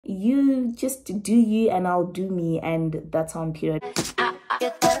you just do you and I'll do me, and that's on period.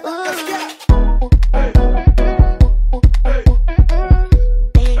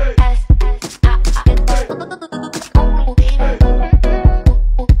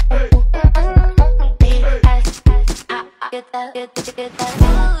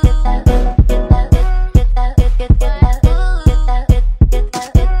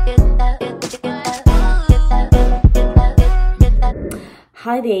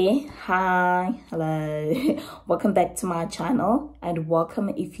 Hi there, hi, hello, welcome back to my channel, and welcome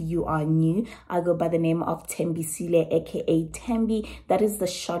if you are new. I go by the name of Thembisile, aka Thembi. That is the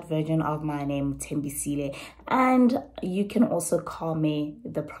short version of my name, Thembisile, and you can also call me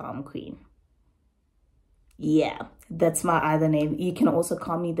the prom queen. Yeah, that's my other name. You can also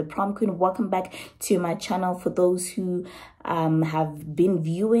call me the prom queen. Welcome back to my channel for those who have been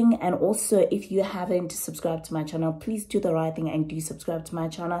viewing, and also if you haven't subscribed to my channel, please do the right thing and do subscribe to my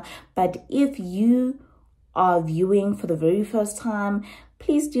channel. But if you are viewing for the very first time,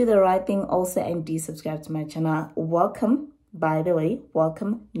 please do the right thing also and do subscribe to my channel. Welcome. By the way,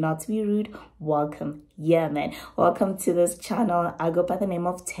 welcome, not to be rude, welcome. Yeah, man, welcome to this channel. I go by the name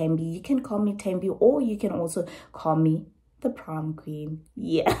of Thembi. You can call me Thembi, or you can also call me the prom queen.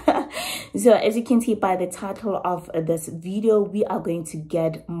 Yeah. So as you can see by the title of this video, we are going to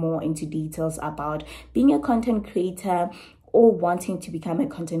get more into details about being a content creator or wanting to become a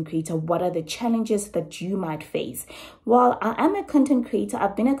content creator. What are the challenges that you might face? Well, I am a content creator.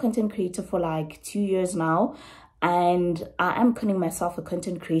 I've been a content creator for like 2 years now. And I am calling myself a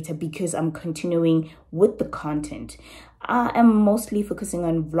content creator because I'm continuing with the content. I am mostly focusing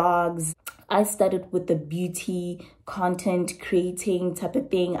on vlogs. I started with the beauty content creating type of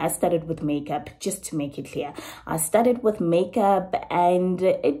thing. I started with makeup, just to make it clear. I started with makeup and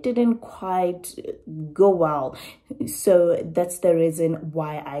it didn't quite go well. So that's the reason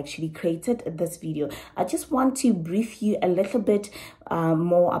why I actually created this video. I just want to brief you a little bit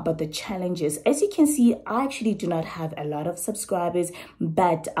more about the challenges. As you can see, I actually do not have a lot of subscribers,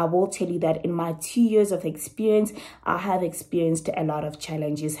 but I will tell you that in my 2 years of experience, I have experienced a lot of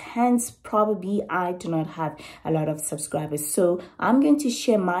challenges. Hence, probably I do not have a lot of subscribers. So I'm going to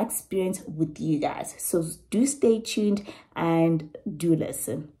share my experience with you guys. So do stay tuned and do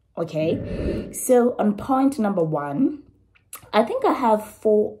listen. Okay. So on point number 1, I think I have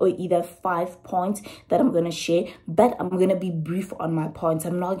 4 or either 5 points that I'm going to share, but I'm going to be brief on my points.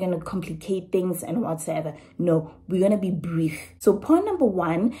 I'm not going to complicate things and whatsoever. No, we're going to be brief. So point number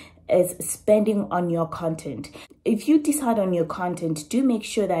 1 is spending on your content. If you decide on your content, do make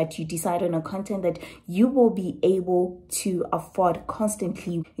sure that you decide on a content that you will be able to afford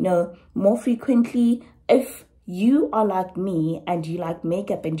constantly, more frequently. If you are like me and you like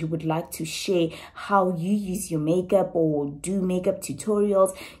makeup and you would like to share how you use your makeup or do makeup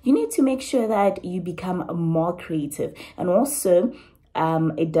tutorials, you need to make sure that you become more creative. And also,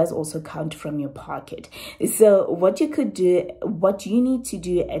 it does also count from your pocket. So what you need to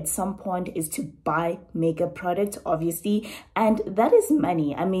do at some point is to buy makeup products, obviously, and that is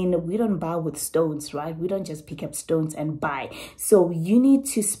money. I mean, we don't buy with stones, right? We don't just pick up stones and buy. So you need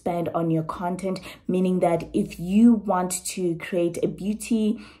to spend on your content, meaning that if you want to create a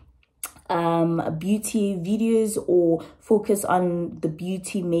beauty videos or focus on the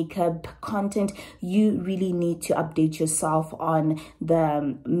beauty makeup content, you really need to update yourself on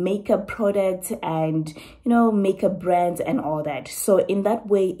the makeup products and makeup brands and all that. So in that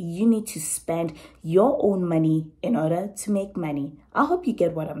way, you need to spend your own money in order to make money. I hope you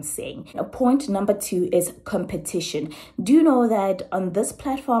get what I'm saying. Now, point number 2 is competition. Do know that on this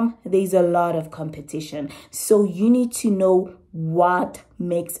platform, there's a lot of competition. So you need to know what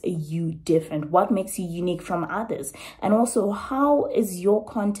makes you different, what makes you unique from others, and also how is your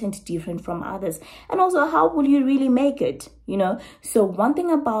content different from others, and also how will you really make it. So one thing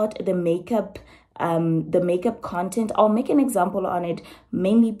about the makeup content, I'll make an example on it,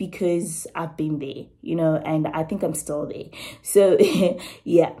 mainly because I've been there, and I think I'm still there. So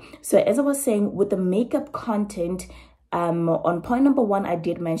yeah, so as I was saying, with the makeup content, on point number 1, I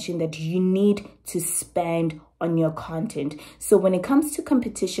did mention that you need to spend on your content. So when it comes to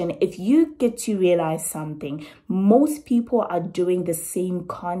competition, if you get to realize something, most people are doing the same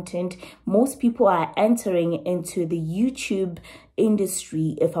content. Most people are entering into the YouTube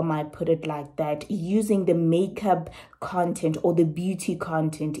industry, if I might put it like that, using the makeup content or the beauty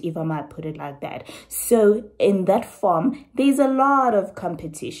content, if I might put it like that. So in that form, there's a lot of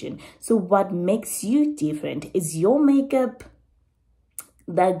competition. So what makes you different? Is your makeup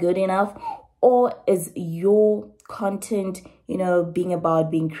that good enough, or is your content, you know, being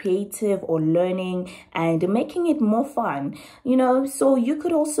about being creative or learning and making it more fun, you know. So you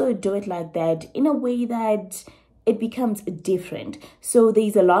could also do it like that in a way that it becomes different. So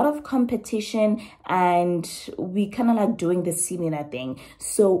there's a lot of competition and we kind of like doing the similar thing.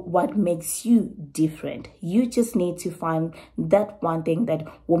 So what makes you different? You just need to find that one thing that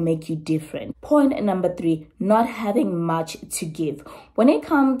will make you different. Point number 3, not having much to give. When it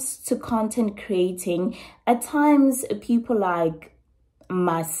comes to content creating, at times people like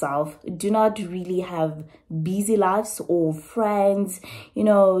myself do not really have busy lives or friends, you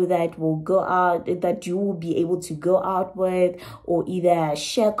know, that will go out, that you will be able to go out with or either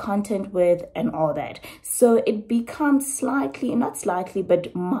share content with and all that. So it becomes slightly, not slightly,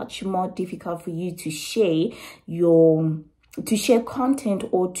 but much more difficult for you to share content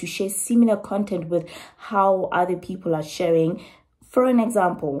or to share similar content with how other people are sharing. For an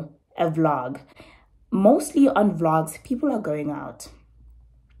example, a vlog. Mostly on vlogs, people are going out.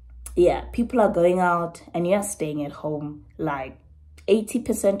 Yeah, people are going out and you're staying at home. Like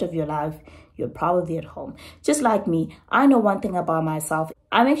 80% of your life, you're probably at home. Just like me, I know one thing about myself.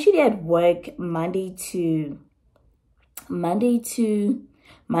 I'm actually at work Monday to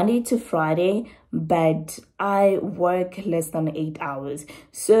Friday, but I work less than 8 hours.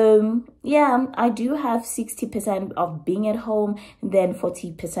 So yeah, I do have 60% of being at home, then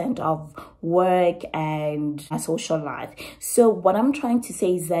 40% of work and my social life. So what I'm trying to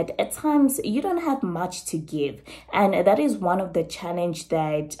say is that at times you don't have much to give, and that is one of the challenge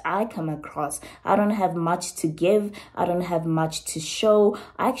that I come across. I don't have much to give. I don't have much to show.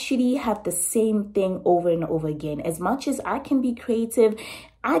 I actually have the same thing over and over again. As much as I can be creative,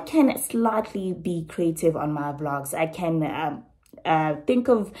 I can slightly be creative on my vlogs. I can think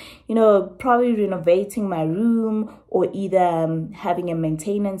of, you know, probably renovating my room, or either having a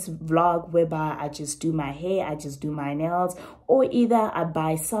maintenance vlog whereby I just do my hair, I just do my nails, or either I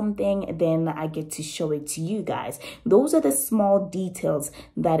buy something, then I get to show it to you guys. Those are the small details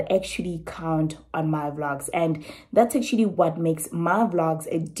that actually count on my vlogs, and that's actually what makes my vlogs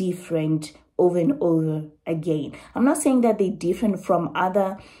a different over and over again. I'm not saying that they're different from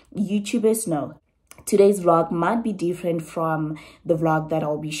other YouTubers. No, today's vlog might be different from the vlog that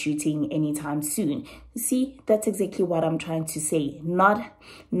I'll be shooting anytime soon. See, that's exactly what I'm trying to say. Not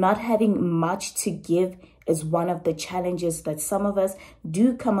having much to give is one of the challenges that some of us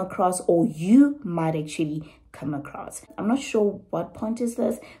do come across, or you might actually come across. I'm not sure what point is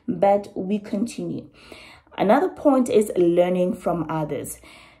this, but we continue. Another point is learning from others.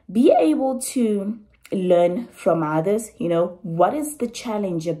 Be able to learn from others. You know, what is the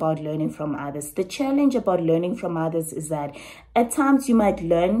challenge about learning from others? The challenge about learning from others is that at times you might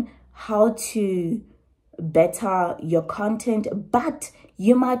learn how to better your content, but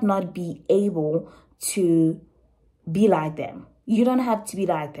you might not be able to be like them. You don't have to be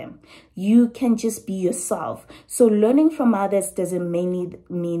like them. You can just be yourself. So learning from others doesn't mainly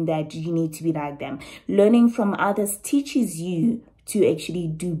mean that you need to be like them. Learning from others teaches you to actually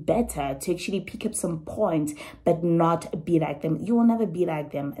do better, to actually pick up some points, but not be like them. You will never be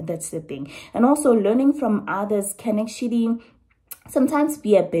like them. That's the thing. And also learning from others can actually sometimes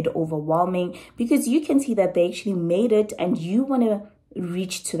be a bit overwhelming, because you can see that they actually made it and you want to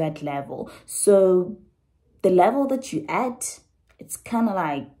reach to that level. So the level that you're at, it's kind of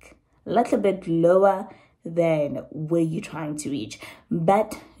like a little bit lower than where you're trying to reach,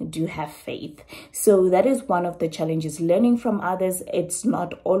 but do have faith. So that is one of the challenges. Learning from others, it's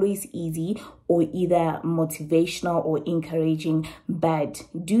not always easy or either motivational or encouraging, but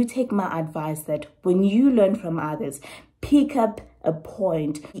do take my advice that when you learn from others, pick up a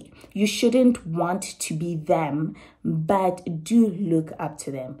point. You shouldn't want to be them, but do look up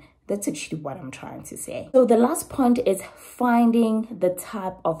to them. That's actually what I'm trying to say. So the last point is finding the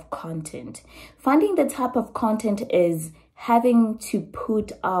type of content. Finding the type of content is having to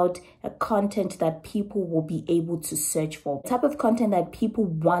put out a content that people will be able to search for. The type of content that people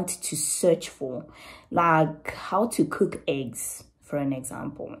want to search for, like how to cook eggs, for an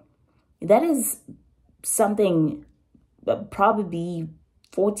example. That is something probably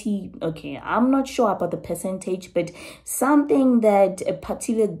 40, okay, I'm not sure about the percentage, but something that a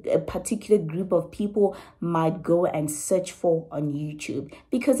particular group of people might go and search for on YouTube,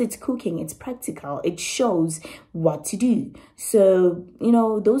 because it's cooking, it's practical, it shows what to do. So, you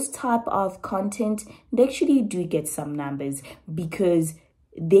know, those type of content, they actually do get some numbers because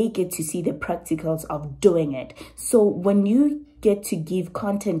they get to see the practicals of doing it. So when you get to give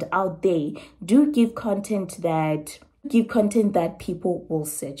content out there, do give content that give content that people will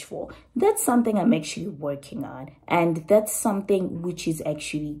search for. That's something I'm actually working on, and that's something which is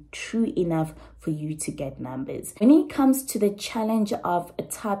actually true enough for you to get numbers. When it comes to the challenge of a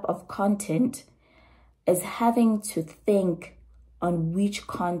type of content, is having to think on which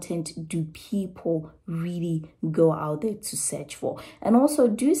content do people really go out there to search for. And also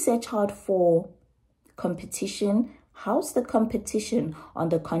do search out for competition. How's the competition on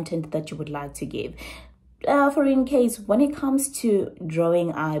the content that you would like to give? For in case, when it comes to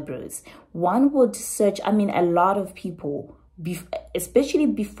drawing eyebrows, one would search, I mean, a lot of people, especially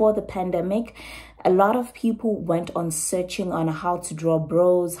before the pandemic, a lot of people went on searching on how to draw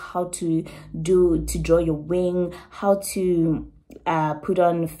brows, how to draw your wing, how to put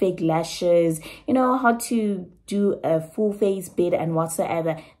on fake lashes, you know, how to do a full face beard and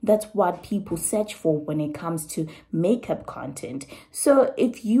whatsoever. That's what people search for when it comes to makeup content. So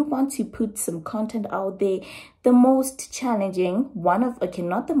if you want to put some content out there, the most challenging, one of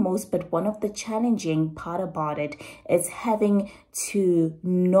the challenging part about it is having to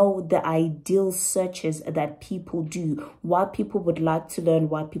know the ideal searches that people do, what people would like to learn,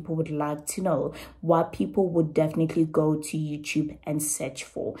 what people would like to know, what people would definitely go to YouTube and search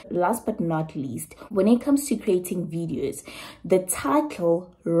for. Last but not least, when it comes to creating videos, the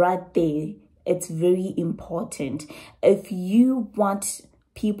title right there, it's very important. If you want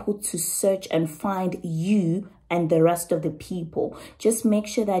people to search and find you and the rest of the people, just make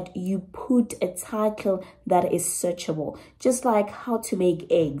sure that you put a title that is searchable, just like how to make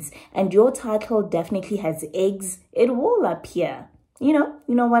eggs, and your title definitely has eggs, it will appear. You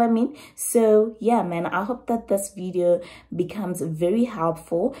know what I mean? So yeah, man, I hope that this video becomes very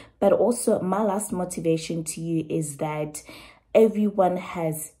helpful. But also my last motivation to you is that everyone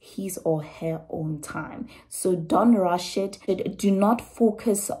has his or her own time. So don't rush it. Do not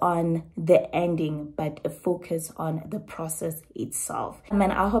focus on the ending, but focus on the process itself. Man,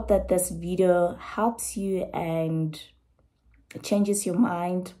 I hope that this video helps you and changes your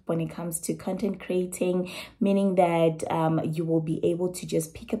mind when it comes to content creating, meaning that you will be able to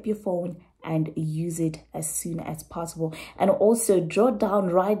just pick up your phone and use it as soon as possible. And also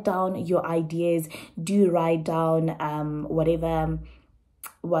write down your ideas. Do write down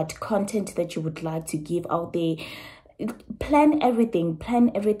what content that you would like to give out there. Plan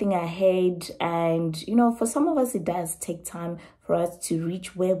everything ahead. And you know, for some of us it does take time for us to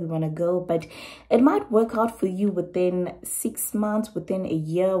reach where we want to go, but it might work out for you within 6 months, within a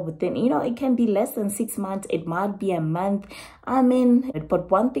year, within, you know, it can be less than 6 months, it might be a month. I mean, but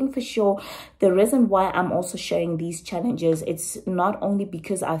one thing for sure, the reason why I'm also sharing these challenges, it's not only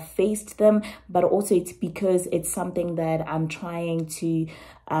because I faced them, but also it's because it's something that I'm trying to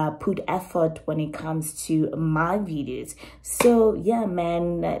put effort when it comes to my videos. So yeah,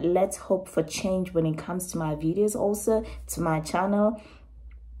 man, let's hope for change when it comes to my videos, also to my channel.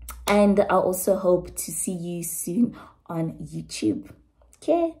 And I also hope to see you soon on YouTube.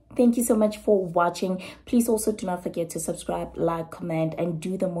 Okay, thank you so much for watching. Please also do not forget to subscribe, like, comment, and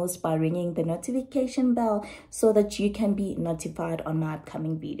do the most by ringing the notification bell so that you can be notified on my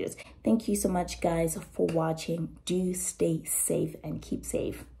upcoming videos. Thank you so much, guys, for watching. Do stay safe and keep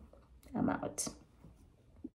safe. I'm out.